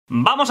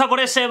Vamos a por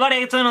ese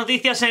variadito de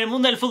noticias en el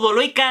mundo del fútbol,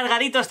 hoy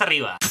cargadito hasta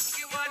arriba.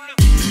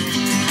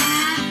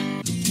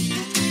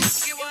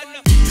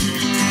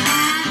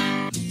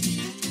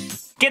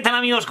 ¿Qué tal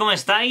amigos? ¿Cómo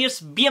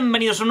estáis?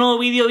 Bienvenidos a un nuevo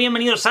vídeo,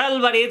 bienvenidos al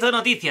Variadito de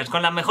Noticias,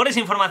 con las mejores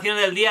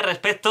informaciones del día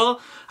respecto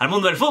al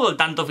mundo del fútbol,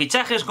 tanto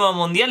fichajes como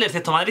mundiales,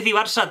 excepto Madrid y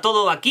Barça,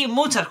 todo aquí,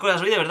 muchas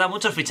cosas hoy, de verdad,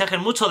 muchos fichajes,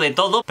 mucho de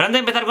todo. Pero antes de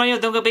empezar con ello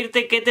tengo que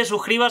pedirte que te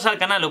suscribas al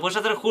canal, lo puedes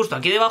hacer justo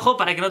aquí debajo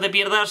para que no te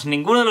pierdas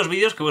ninguno de los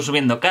vídeos que voy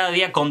subiendo cada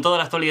día con toda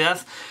la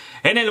actualidad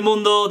en el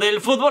mundo del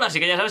fútbol,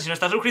 así que ya sabes, si no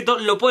estás suscrito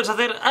lo puedes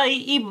hacer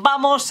ahí y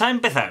vamos a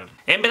empezar.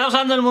 Empezamos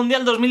hablando del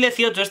Mundial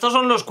 2018, estos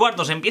son los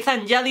cuartos,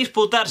 empiezan ya a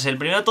disputarse, el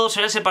primero de todos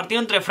será ese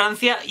partido entre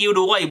Francia y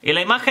Uruguay. Y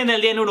la imagen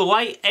del día en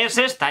Uruguay es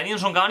esta,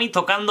 Edinson Cavani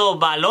tocando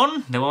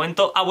balón, de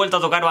momento ha vuelto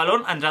a tocar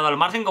balón, ha entrado al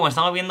margen como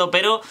estamos viendo,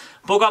 pero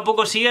poco a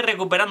poco sigue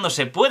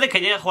recuperándose, puede que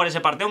llegue a jugar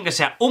ese partido, aunque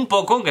sea un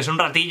poco, aunque sea un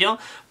ratillo,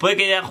 puede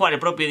que llegue a jugar el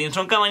propio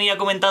Edinson Cavani. Ha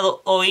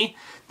comentado hoy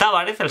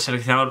Tavares, el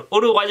seleccionador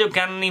uruguayo, que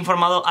han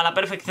informado a la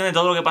perfección de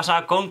todo lo que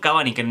pasaba con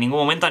Cavani, que en ningún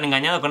momento han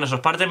engañado con esos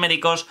partes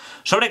médicos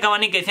sobre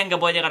Cavani que decían que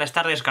puede llegar a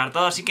estar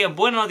descartado, así que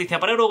buena noticia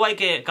para Uruguay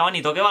que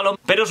Cavani toque balón,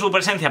 pero su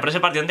presencia para ese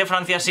partido ante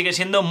Francia sigue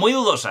siendo muy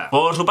dudosa.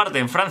 Por su parte,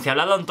 en Francia, ha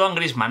hablado Antoine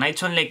Griezmann, ha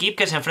dicho en el equipo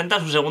que se enfrenta a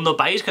su segundo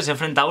país, que se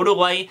enfrenta a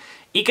Uruguay,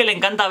 y que le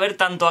encanta ver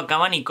tanto a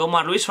Cavani como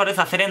a Luis Suárez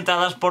hacer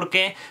entradas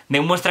porque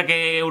demuestra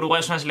que Uruguay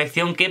es una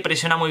selección que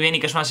presiona muy bien y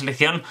que es una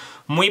selección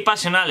muy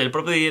pasional. El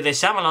propio Didier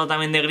Deschamps, hablando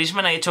también de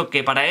Griezmann, ha dicho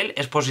que para él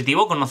es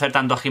positivo conocer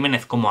tanto a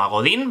Jiménez como a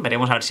Godín,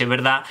 veremos a ver si es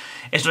verdad,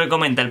 eso que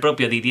comenta el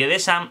propio Didier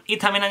Deschamps. Y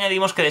también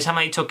añadimos que Deschamps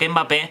ha dicho que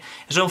Mbappé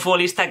es un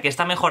futbolista que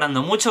está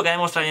mejorando mucho, que ha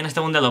demostrado ya en este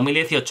Mundial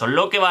 2018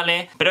 lo que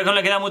vale, pero que aún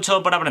le queda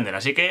mucho por aprender,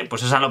 así que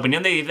pues esa es la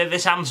opinión de Didier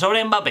Deschamps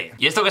sobre Mbappé.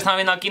 Y esto que estamos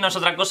viendo aquí no es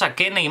otra cosa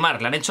que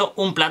Neymar, le han hecho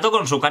un plato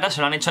con su cara,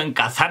 se lo han hecho en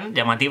Kazán,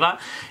 llamativa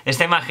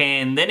esta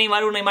imagen de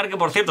Neymar, un Neymar que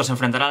por cierto se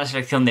enfrentará a la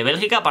selección de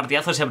Bélgica,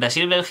 partidazo ese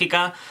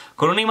Brasil-Bélgica,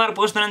 con un Neymar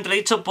puesto en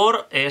entredicho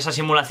por esas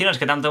simulaciones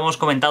que tanto hemos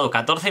comentado.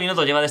 14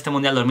 minutos lleva de este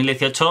Mundial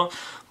 2018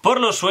 por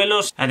los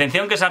suelos.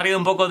 Atención que se ha reído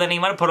un poco de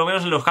Neymar, por lo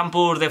menos en los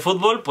campus de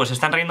fútbol, pues se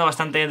están riendo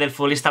bastante del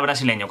futbolista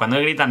brasileño. Cuando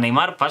gritan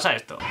Neymar pasa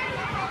esto.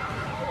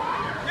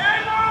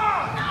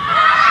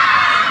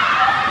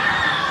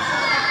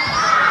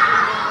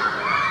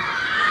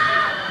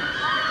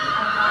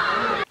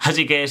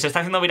 Así que se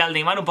está haciendo viral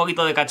Neymar, un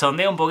poquito de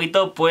cachondeo, un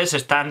poquito pues se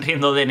están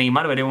riendo de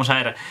Neymar. Veremos a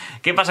ver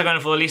qué pasa con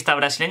el futbolista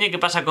brasileño y qué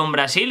pasa con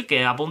Brasil,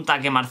 que apunta a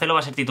que Marcelo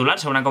va a ser titular,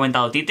 según ha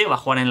comentado Tite, va a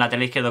jugar en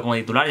lateral izquierdo como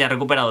titular, ya ha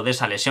recuperado de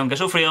esa lesión que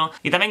sufrió.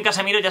 Y también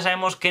Casemiro ya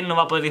sabemos que no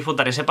va a poder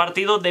disfrutar ese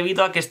partido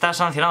debido a que está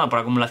sancionado por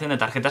acumulación de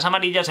tarjetas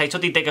amarillas. Ha dicho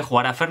Tite que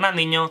jugará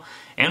Fernandinho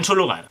en su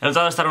lugar. El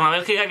otro lado estará una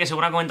Bélgica que,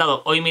 según ha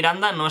comentado hoy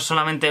Miranda, no es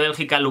solamente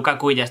Bélgica,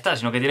 Lukaku y ya está,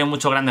 sino que tiene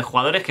muchos grandes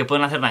jugadores que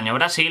pueden hacer daño a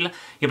Brasil.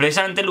 Y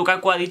precisamente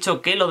Lukaku ha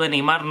dicho que lo de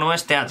Neymar no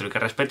es teatro y que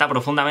respeta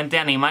profundamente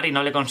a Neymar y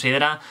no le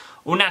considera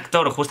un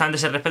actor. Justamente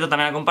ese respeto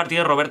también ha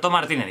compartido Roberto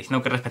Martínez,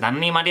 diciendo que respeta a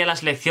Neymar y a la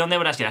selección de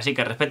Brasil, así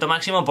que respeto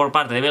máximo por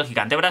parte de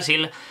Bélgica ante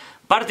Brasil.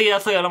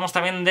 Partidazo. Y hablamos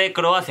también de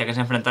Croacia, que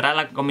se enfrentará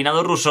al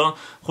combinado ruso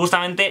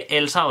justamente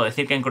el sábado.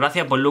 Decir que en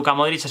Croacia pues Luka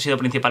Modric ha sido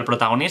principal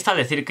protagonista,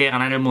 decir que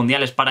ganar el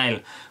Mundial es para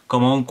él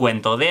como un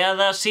cuento de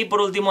hadas. Y por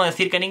último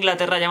decir que en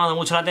Inglaterra ha llamado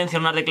mucho la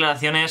atención unas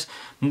declaraciones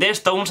de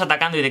Stones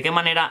atacando y de qué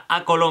manera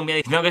a Colombia,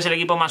 diciendo que es el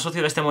equipo más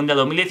sucio de este Mundial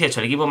 2018,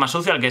 el equipo más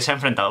sucio al que se ha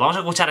enfrentado. Vamos a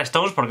escuchar a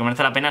Stones porque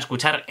merece la pena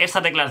escuchar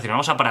esta declaración.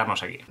 Vamos a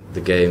pararnos aquí.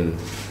 The game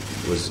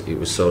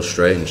was so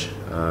strange.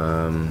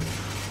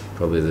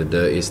 Probably the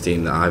dirtiest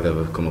team that I've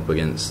ever come up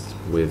against,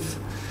 with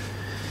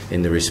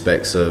in the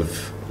respects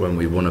of when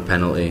we won a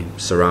penalty,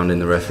 surrounding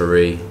the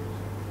referee,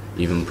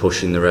 even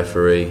pushing the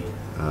referee,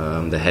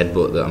 the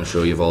headbutt that I'm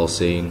sure you've all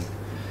seen,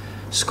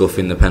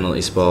 scuffing the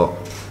penalty spot,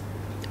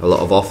 a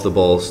lot of off the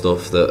ball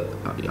stuff that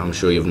I'm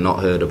sure you've not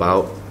heard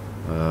about.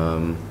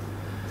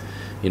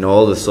 You know,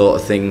 all the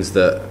sort of things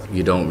that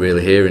you don't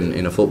really hear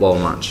in a football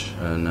match,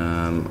 and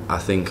I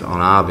think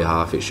on our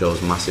behalf it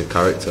shows massive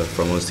character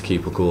from us to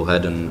keep a cool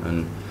head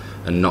and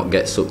not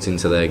get sucked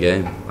into their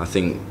game. I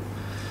think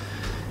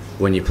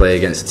when you play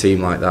against a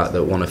team like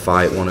that want to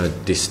fight, want to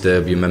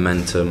disturb your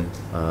momentum,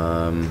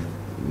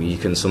 you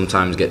can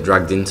sometimes get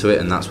dragged into it,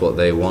 and that's what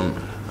they want.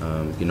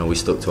 You know, we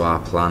stuck to our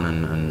plan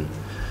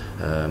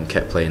and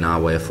kept playing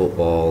our way of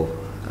football,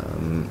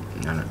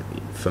 and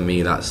for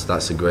me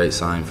that's a great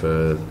sign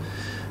for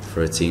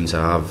a team to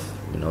have,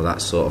 you know,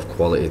 that sort of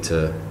quality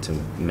to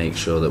make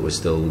sure that we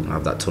still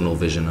have that tunnel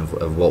vision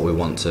of what we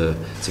want to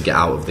get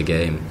out of the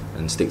game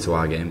and stick to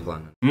our game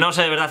plan. No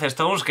sé de verdad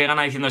Stones que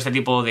gana diciendo este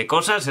tipo de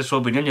cosas, es su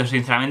opinión, yo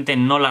sinceramente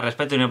no la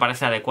respeto y me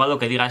parece adecuado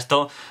que diga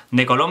esto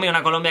de Colombia,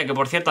 una Colombia que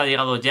por cierto ha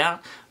llegado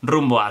ya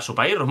rumbo a su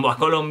país, rumbo a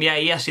Colombia,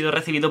 y ha sido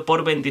recibido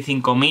por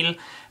 25.000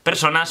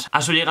 personas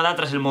a su llegada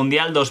tras el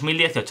Mundial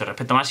 2018,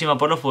 respecto máximo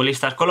por los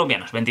futbolistas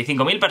colombianos,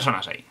 25.000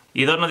 personas ahí.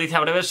 Y dos noticias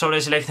breves sobre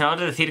el seleccionador,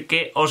 es decir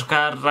que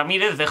Óscar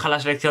Ramírez deja la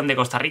selección de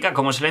Costa Rica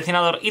como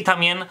seleccionador, y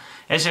también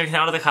el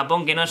seleccionador de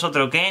Japón, que no es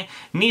otro que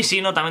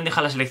Nishino, también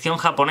deja la selección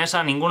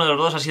japonesa. Ninguno de los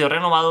dos ha sido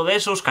renovado de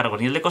sus cargos,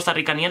 ni el de Costa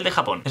Rica ni el de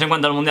Japón. Es en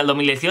cuanto al Mundial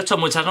 2018,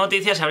 muchas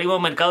noticias, y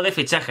abrimos mercado de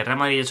fichajes. Real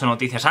Madrid ha hecho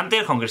noticias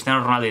antes, con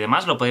Cristiano Ronaldo y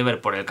demás, lo podéis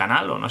ver por el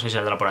canal, o no sé si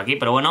saldrá por aquí,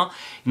 pero bueno,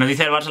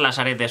 noticias del Barça las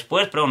haré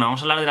después, pero bueno,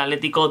 vamos a hablar del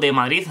Atlético de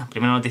Madrid.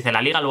 Primero noticia de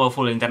la Liga, luego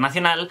fútbol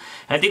internacional.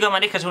 El Atlético de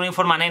Madrid, que según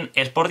informan en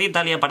Sport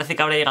Italia, parece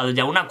que habrá llegado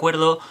ya a un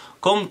acuerdo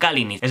con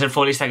Kalinic. Es el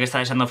futbolista que está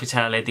deseando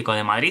fichar al Atlético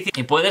de Madrid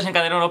y puede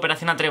desencadenar una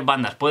operación a tres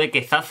bandas. Puede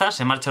que Zaza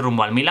se marche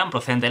rumbo al Milan,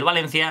 procedente del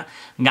Valencia,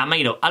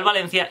 Gameiro al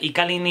Valencia, y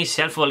Kalinic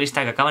sea el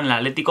futbolista que acaba en el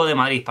Atlético de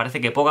Madrid.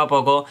 Parece que poco a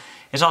poco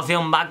esa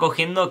opción va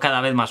cogiendo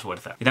cada vez más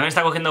fuerza. Y también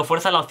está cogiendo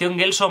fuerza la opción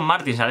Gelson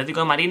Martins, el Atlético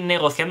de Madrid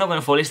negociando con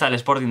el futbolista del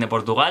Sporting de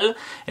Portugal,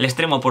 el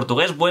extremo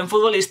portugués, buen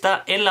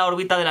futbolista, en la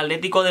órbita del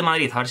Atlético de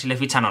Madrid, a ver si le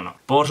fichan o no.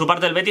 Por su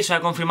parte, el Betis se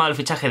ha confirmado el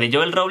fichaje de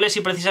Joel Robles,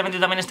 y precisamente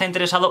también está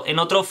interesado en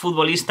otro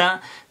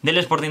futbolista del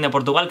Sporting de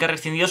Portugal que ha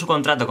rescindido su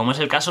contrato, como es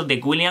el caso de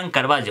William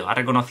Carvalho. Ha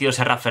reconocido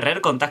Serra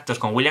Ferrer contactos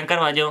con William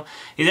Carvalho,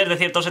 y desde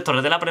ciertos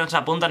sectores de la prensa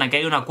apuntan a que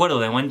hay un acuerdo.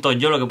 De momento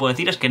yo lo que puedo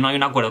decir es que no hay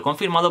un acuerdo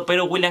confirmado,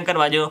 pero William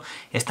Carvalho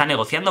está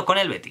negociando con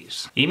el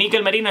Betis. Y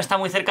Mikel Merino está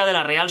muy cerca de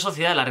la Real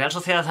Sociedad. La Real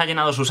Sociedad ha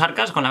llenado sus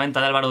arcas con la venta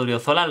de Álvaro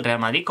Odriozola al Real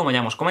Madrid, como ya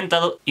hemos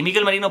comentado, y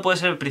Mikel Merino puede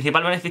ser el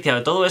principal beneficiado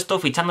de todo esto,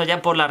 fichando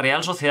ya por la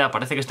Real Sociedad.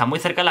 Parece que está muy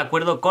cerca el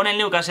acuerdo con el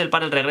Newcastle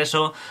para el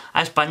regreso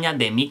a España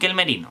de Mikel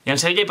Merino. Y en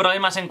Sevilla hay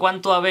problemas en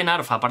cuanto a Ben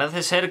Arfa.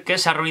 Parece ser que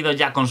se ha reunido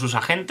ya con sus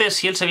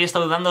agentes y el Sevilla está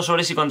dudando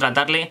sobre si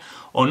contratarle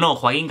o no.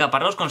 Joaquín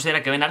Caparrós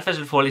considera que Ben Arfa es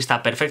el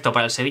futbolista perfecto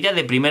para el Sevilla,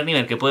 de primer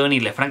nivel, que puede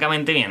venirle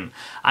francamente bien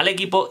al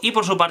equipo, y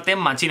por su parte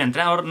Machín,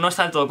 entrenador, no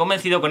está del todo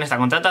convencido con esta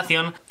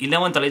contratación, y de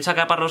momento le ha dicho a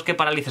Caparrós que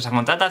paralice esa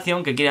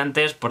contratación, que quiere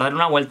antes por darle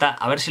una vuelta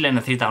a ver si le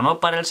necesita o no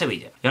para el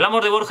Sevilla. Y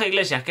hablamos de Borja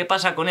Iglesias. ¿Qué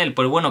pasa con él?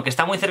 Pues bueno, que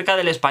está muy cerca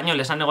del Español,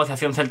 esa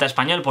negociación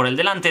Celta-Español por el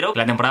delantero, que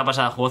la temporada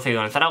pasada jugó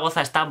cedido en el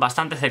Zaragoza, está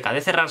bastante cerca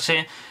de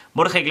cerrarse.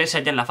 Borja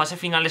Iglesias ya en la fase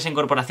final, esa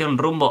incorporación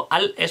rumbo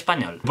al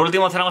Español. Por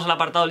último cerramos el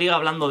apartado Liga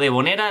hablando de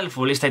Bonera, el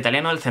futbolista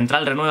italiano, el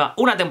central, renueva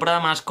una temporada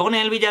más con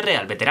el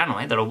Villarreal, veterano,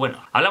 de los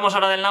buenos. Hablamos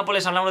ahora del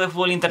Nápoles, hablamos de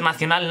fútbol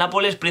internacional.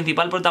 Nápoles,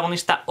 principal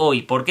protagonista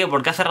hoy. ¿Por qué?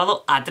 Porque ha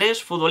cerrado a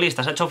 3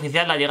 futbolistas, ha hecho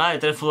oficial la llegada de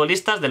 3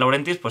 futbolistas. De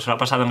Laurentiis pues se lo ha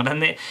pasado en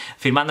grande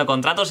firmando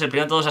contratos. El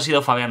primero de todos ha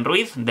sido Fabián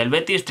Ruiz, del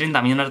Betis,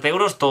 30 millones de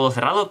euros, todo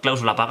cerrado,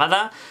 cláusula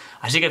pagada.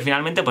 Así que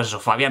finalmente, pues eso,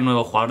 Fabián,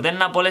 nuevo jugador del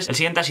Nápoles. El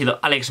siguiente ha sido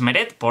Alex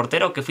Meret,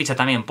 portero, que ficha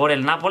también por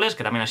el Nápoles,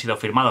 que también ha sido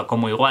firmado,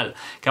 como igual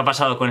que ha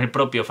pasado con el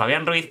propio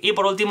Fabián Ruiz. Y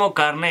por último,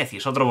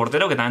 Karnesis, otro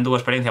portero que también tuvo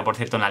experiencia, por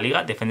cierto, en la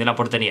Liga, defendió la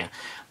portería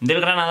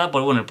del Granada.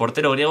 Pues bueno, el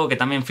portero griego que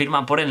también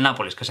firma por el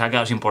Nápoles, que se ha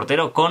quedado sin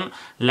portero con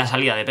la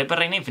salida de Pepe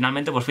Reina, y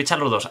finalmente pues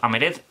fichan los dos, a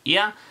Meret y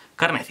a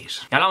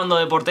Karnesis. Y hablando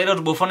de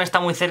porteros, Buffon está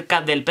muy cerca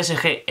del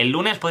PSG. El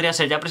lunes podría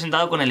ser ya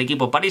presentado con el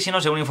equipo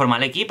parisino, según informa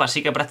el equipo,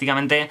 así que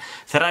prácticamente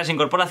cerrada esa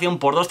incorporación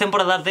por 2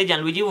 temporadas de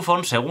Gianluigi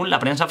Buffon, según la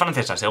prensa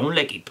francesa, según el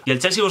equipo. Y el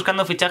Chelsea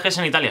buscando fichajes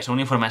en Italia,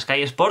 según informa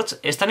Sky Sports,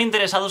 están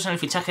interesados en el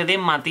fichaje de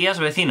Matías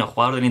Vecino,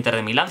 jugador del Inter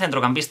de Milán,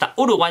 centrocampista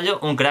uruguayo,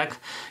 un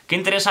crack que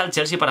interesa al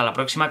Chelsea para la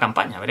próxima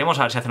campaña. Veremos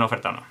a ver si hacen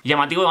oferta o no. Y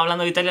llamativo,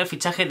 hablando de Italia, el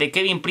fichaje de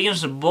Kevin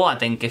Prince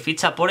Boateng, que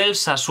ficha por el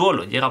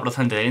Sassuolo. Llega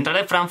procedente del Inter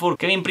de Frankfurt.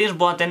 Kevin Prince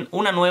Boateng,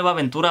 una nueva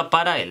aventura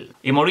para él.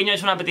 Y Mourinho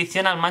hizo una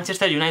petición al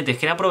Manchester United.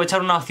 Quiere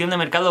aprovechar una opción de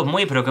mercado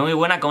muy pero que muy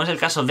buena, como es el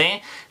caso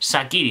de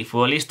Shaqiri,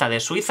 futbolista de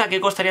Suiza, que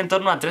costaría en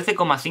torno a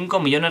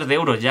 13,5 millones de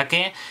euros, ya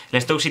que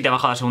el Stoke City ha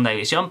bajado a segunda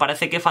división.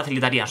 Parece que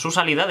facilitaría su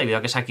salida debido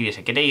a que Shaqiri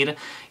se quiere ir,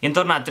 y en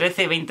torno a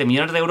 13-20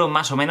 millones de euros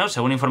más o menos,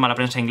 según informa la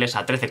prensa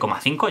inglesa,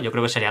 13,5, yo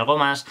creo que sería algo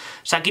más.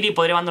 Shaqiri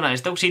podría abandonar el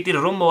Stoke City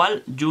rumbo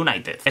al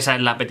United. Esa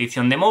es la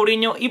petición de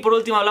Mourinho. Y por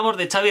último hablamos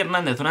de Xavi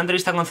Hernández. Una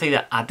entrevista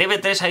concedida a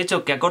TV3 ha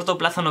dicho que a corto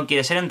plazo no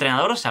quiere ser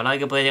entrenador. Se habla de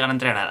que puede llegar a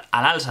entrenar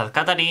al Al-Sadd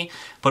qatarí.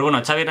 Pues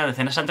bueno, Xavi Hernández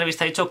en esa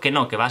entrevista ha dicho que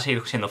no, que va a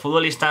seguir siendo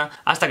futbolista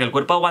hasta que el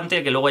cuerpo aguante,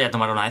 y que luego ya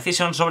tomará una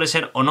decisión sobre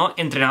ser o no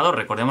entrenador.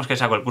 Recordemos que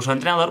sacó el curso de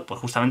entrenador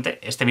pues justamente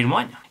este mismo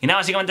año. Y nada,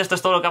 básicamente esto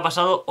es todo lo que ha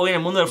pasado hoy en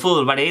el mundo del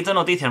fútbol. Variadito,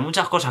 noticias,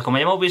 muchas cosas. Como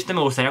ya hemos visto,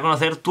 me gustaría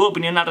conocer tu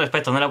opinión al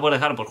respecto. ¿Dónde la puedes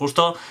dejar? Pues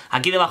justo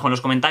aquí debajo en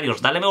los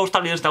comentarios. Dale me gusta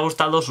al vídeo si te ha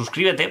gustado,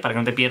 suscríbete para que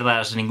no te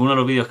pierdas ninguno de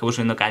los vídeos que voy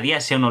subiendo cada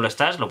día. Si aún no lo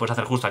estás, lo puedes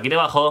hacer justo aquí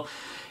debajo.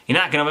 Y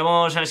nada, que nos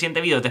vemos en el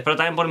siguiente vídeo. Te espero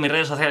también por mis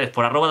redes sociales,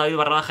 por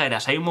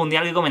 @David_Eras. Hay un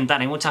mundial que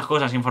comentar, hay muchas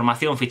cosas,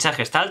 información,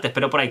 fichajes, tal. Te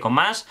espero por ahí con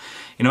más.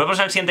 Y nos vemos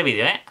en el siguiente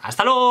vídeo, ¿eh?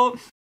 ¡Hasta luego!